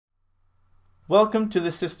Welcome to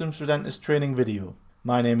the Systems for Dentists training video.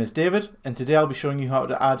 My name is David and today I'll be showing you how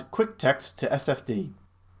to add quick text to SFD.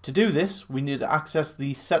 To do this, we need to access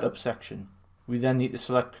the setup section. We then need to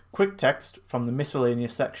select quick text from the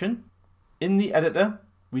miscellaneous section. In the editor,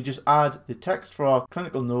 we just add the text for our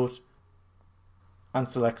clinical note and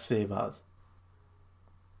select save as.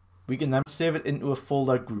 We can then save it into a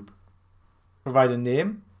folder group. Provide a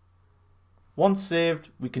name. Once saved,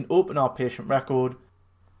 we can open our patient record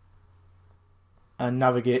and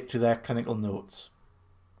navigate to their clinical notes.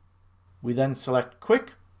 We then select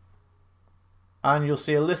quick and you'll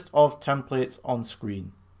see a list of templates on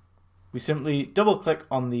screen. We simply double click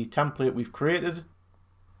on the template we've created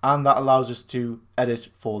and that allows us to edit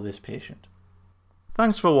for this patient.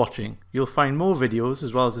 Thanks for watching. You'll find more videos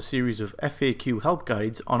as well as a series of FAQ help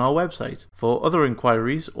guides on our website. For other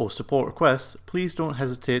inquiries or support requests, please don't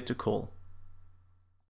hesitate to call.